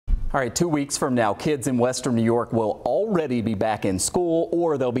All right, 2 weeks from now, kids in Western New York will already be back in school,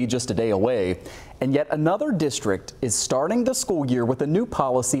 or they'll be just a day away. And yet another district is starting the school year with a new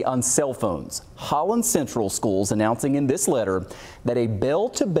policy on cell phones. Holland Central Schools announcing in this letter that a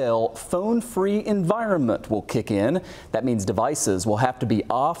bell-to-bell phone-free environment will kick in. That means devices will have to be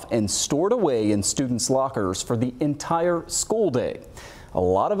off and stored away in students' lockers for the entire school day. A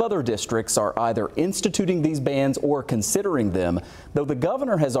lot of other districts are either instituting these bans or considering them, though the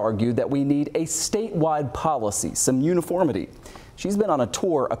governor has argued that we need a statewide policy, some uniformity. She's been on a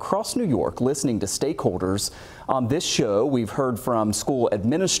tour across New York listening to stakeholders. On this show, we've heard from school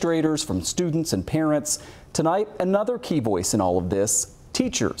administrators, from students and parents. Tonight, another key voice in all of this,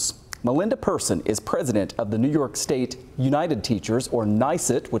 teachers. Melinda Person is president of the New York State United Teachers, or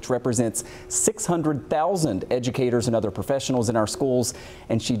NYSUT, which represents 600,000 educators and other professionals in our schools,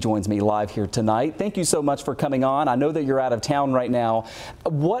 and she joins me live here tonight. Thank you so much for coming on. I know that you're out of town right now.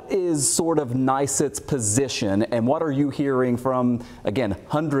 What is sort of NYSUT's position, and what are you hearing from, again,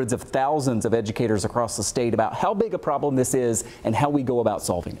 hundreds of thousands of educators across the state about how big a problem this is and how we go about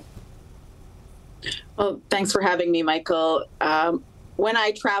solving it? Well, thanks for having me, Michael. When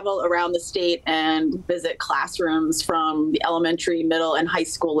I travel around the state and visit classrooms from the elementary, middle, and high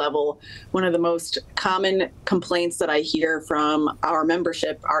school level, one of the most common complaints that I hear from our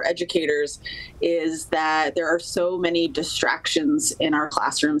membership, our educators, is that there are so many distractions in our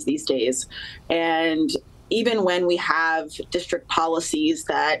classrooms these days. And even when we have district policies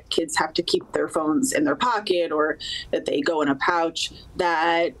that kids have to keep their phones in their pocket or that they go in a pouch,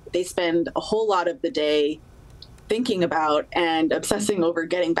 that they spend a whole lot of the day thinking about and obsessing over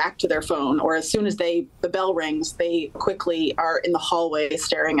getting back to their phone, or as soon as the bell rings, they quickly are in the hallway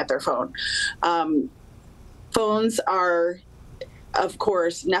staring at their phone. Phones are, of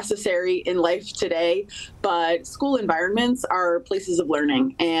course, necessary in life today, but school environments are places of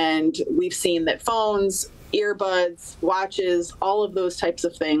learning, and we've seen that phones, earbuds, watches, all of those types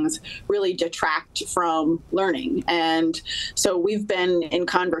of things really detract from learning. And so we've been in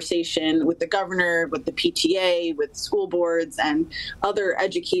conversation with the governor, with the PTA, with school boards, and other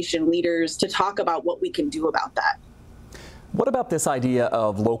education leaders to talk about what we can do about that. What about this idea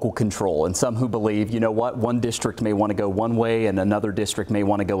of local control, and some who believe, you know what, one district may want to go one way and another district may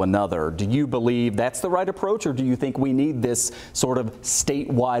want to go another? Do you believe that's the right approach, or do you think we need this sort of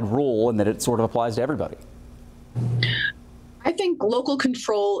statewide rule and that it sort of applies to everybody? I think local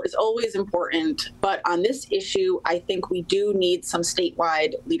control is always important, but on this issue, I think we do need some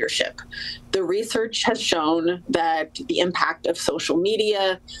statewide leadership. The research has shown that the impact of social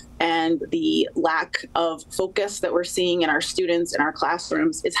media and the lack of focus that we're seeing in our students in our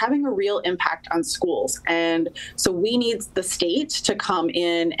classrooms is having a real impact on schools. And so we need the state to come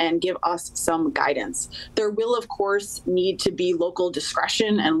in and give us some guidance. There will, of course, need to be local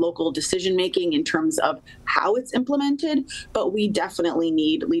discretion and local decision making in terms of how it's implemented, but we definitely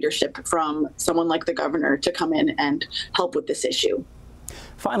need leadership from someone like the governor to come in and help with this issue.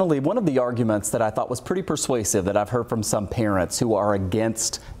 Finally, one of the arguments that I thought was pretty persuasive that I've heard from some parents who are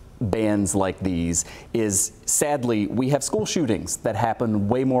against bans like these is, sadly, we have school shootings that happen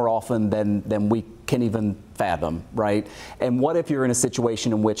way more often than we can even fathom, right? And what if you're in a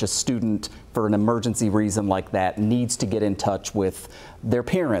situation in which a student, for an emergency reason like that, needs to get in touch with their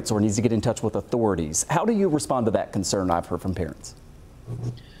parents or needs to get in touch with authorities? How do you respond to that concern I've heard from parents?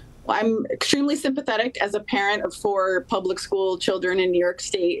 Well, I'm extremely sympathetic as a parent of 4 public school children in New York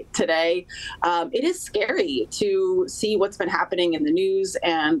State today. It is scary to see what's been happening in the news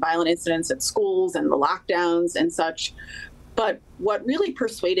and violent incidents at schools and the lockdowns and such. But what really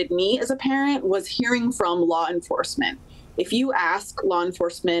persuaded me as a parent was hearing from law enforcement. If you ask law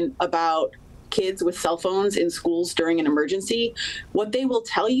enforcement about kids with cell phones in schools during an emergency, what they will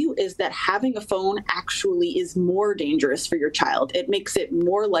tell you is that having a phone actually is more dangerous for your child. It makes it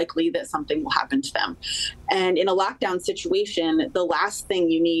more likely that something will happen to them. And in a lockdown situation, the last thing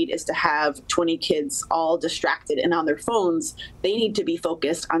you need is to have 20 kids all distracted and on their phones. They need to be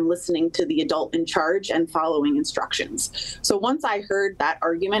focused on listening to the adult in charge and following instructions. So once I heard that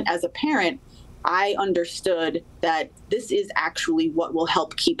argument as a parent, I understood that this is actually what will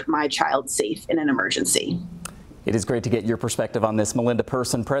help keep my child safe in an emergency. It is great to get your perspective on this. Melinda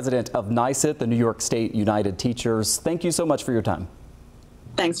Person, president of NYSUT, the New York State United Teachers. Thank you so much for your time.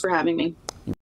 Thanks for having me.